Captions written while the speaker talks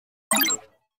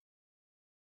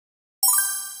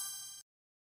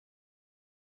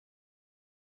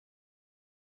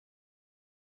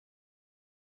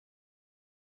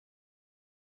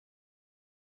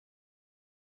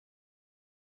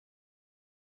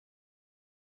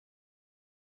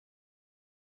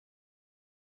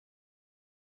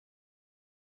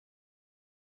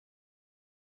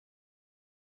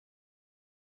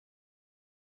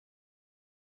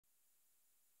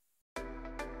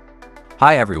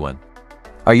Hi everyone.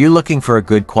 Are you looking for a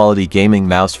good quality gaming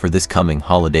mouse for this coming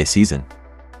holiday season?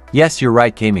 Yes, you're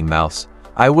right, gaming mouse.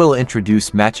 I will introduce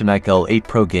Machenike L8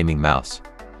 Pro gaming mouse.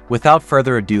 Without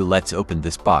further ado, let's open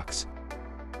this box.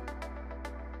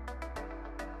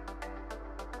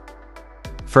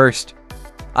 First,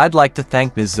 I'd like to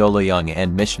thank Ms. Zola Young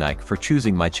and Machenike for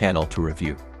choosing my channel to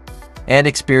review and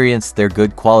experience their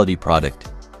good quality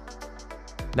product.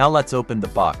 Now let's open the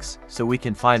box so we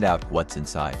can find out what's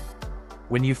inside.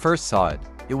 When you first saw it,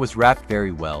 it was wrapped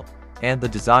very well, and the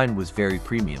design was very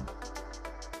premium.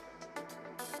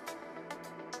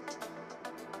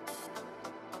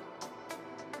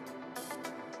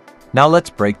 Now let's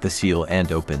break the seal and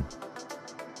open.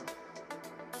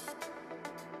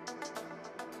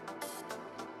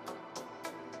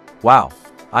 Wow,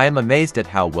 I am amazed at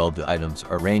how well the items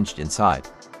are arranged inside.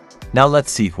 Now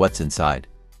let's see what's inside.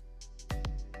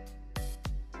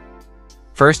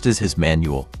 First is his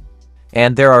manual.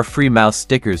 And there are free mouse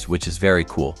stickers, which is very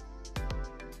cool.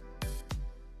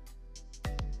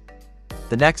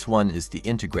 The next one is the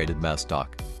integrated mouse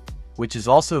dock, which is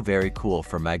also very cool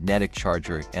for magnetic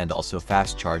charger and also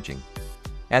fast charging.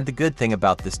 And the good thing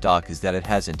about this dock is that it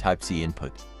has a Type-C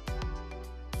input.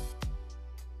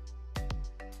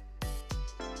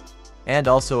 And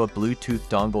also a Bluetooth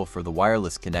dongle for the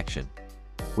wireless connection,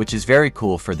 which is very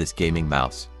cool for this gaming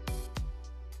mouse.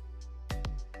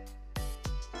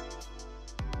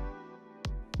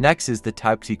 Next is the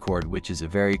Type-C cord, which is a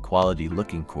very quality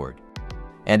looking cord,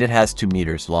 and it has 2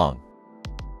 meters long.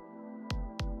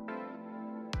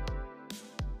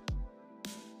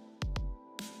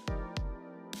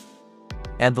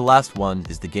 And the last one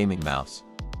is the gaming mouse.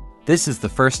 This is the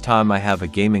first time I have a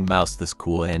gaming mouse this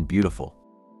cool and beautiful.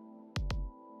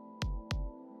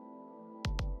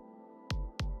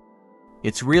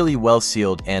 It's really well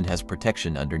sealed and has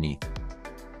protection underneath.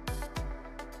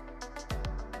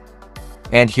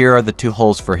 And here are the 2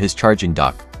 holes for his charging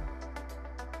dock.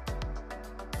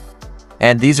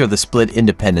 And these are the split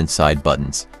independent side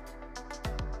buttons.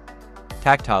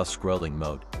 Tactile scrolling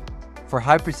mode. For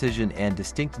high precision and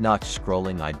distinct notch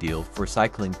scrolling, ideal for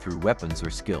cycling through weapons or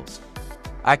skills.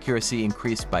 Accuracy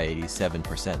increased by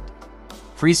 87%.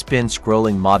 Free spin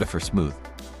scrolling mode for smooth.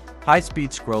 High speed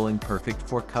scrolling, perfect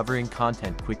for covering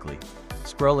content quickly.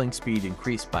 Scrolling speed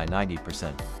increased by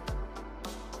 90%.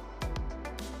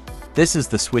 This is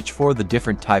the switch for the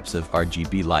different types of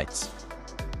RGB lights.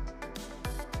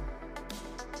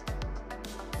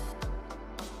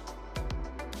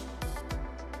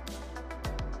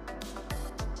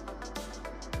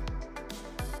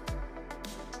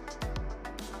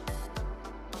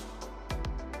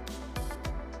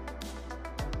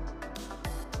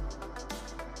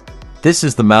 This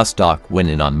is the mouse dock when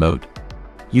in on mode.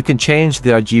 You can change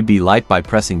the RGB light by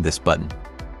pressing this button.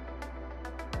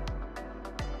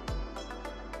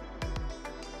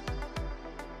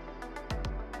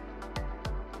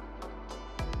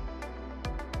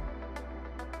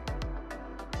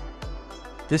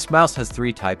 This mouse has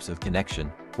 3 types of connection: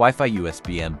 Wi-Fi,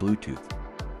 USB and Bluetooth.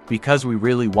 Because we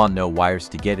really want no wires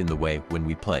to get in the way when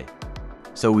we play.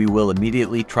 So we will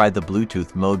immediately try the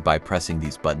Bluetooth mode by pressing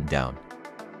these buttons down.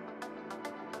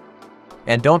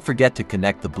 And don't forget to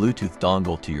connect the Bluetooth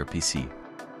dongle to your PC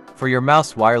for your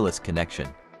mouse wireless connection.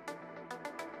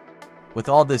 With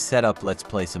all this set up, let's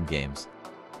play some games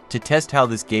to test how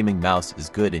this gaming mouse is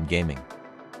good in gaming.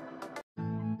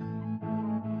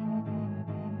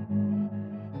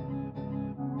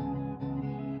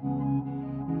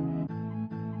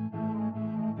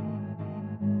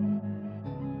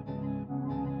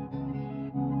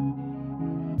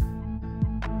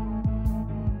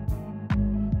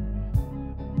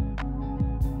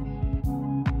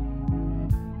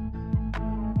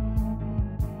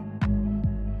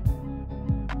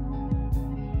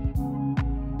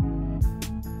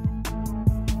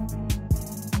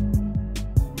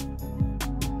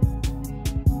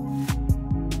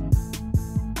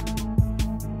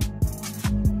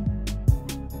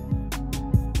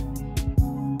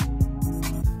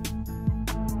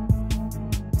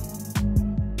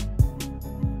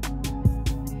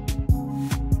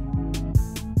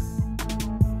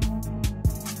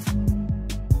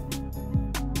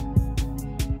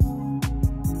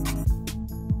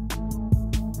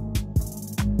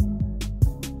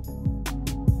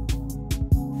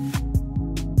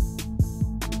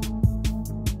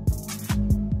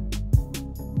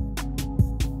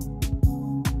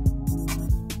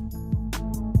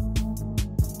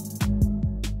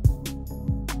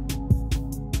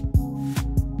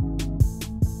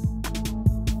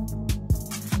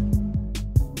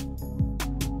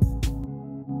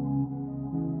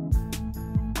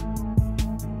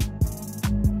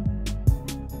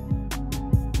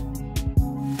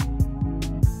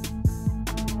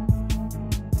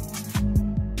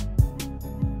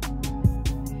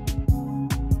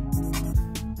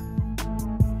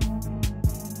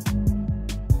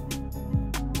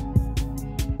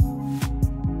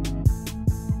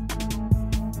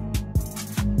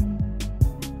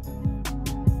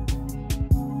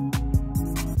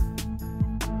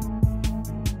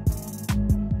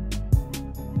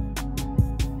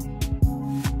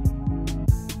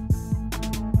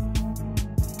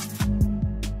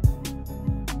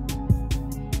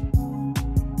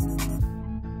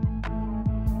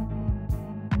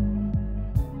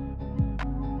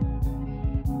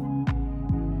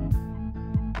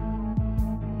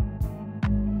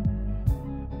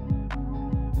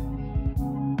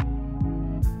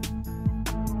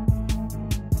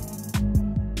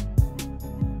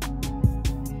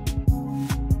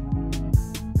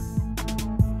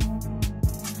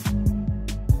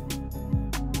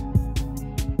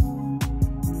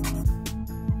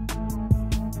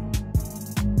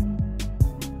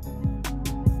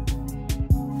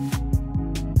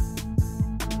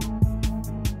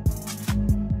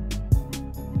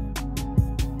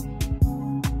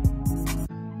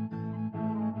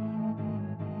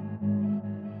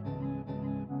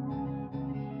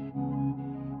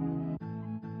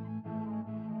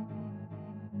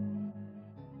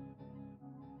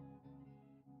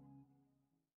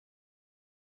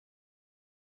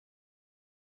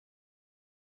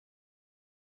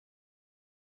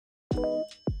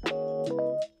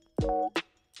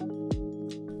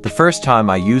 The first time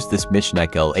I used this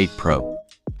Machenike L8 Pro,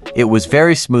 it was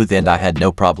very smooth and I had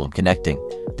no problem connecting.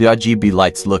 The RGB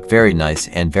lights look very nice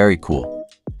and very cool.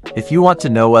 If you want to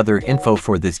know other info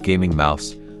for this gaming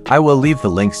mouse, I will leave the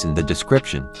links in the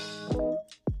description.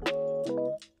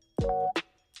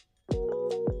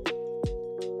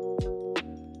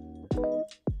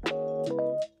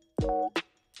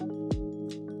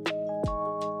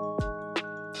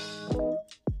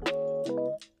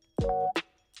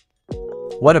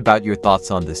 What about your thoughts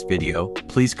on this video?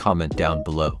 Please comment down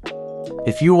below.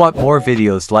 If you want more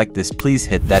videos like this, please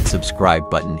hit that subscribe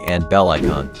button and bell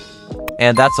icon.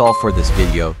 And that's all for this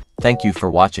video. Thank you for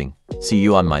watching. See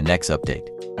you on my next update.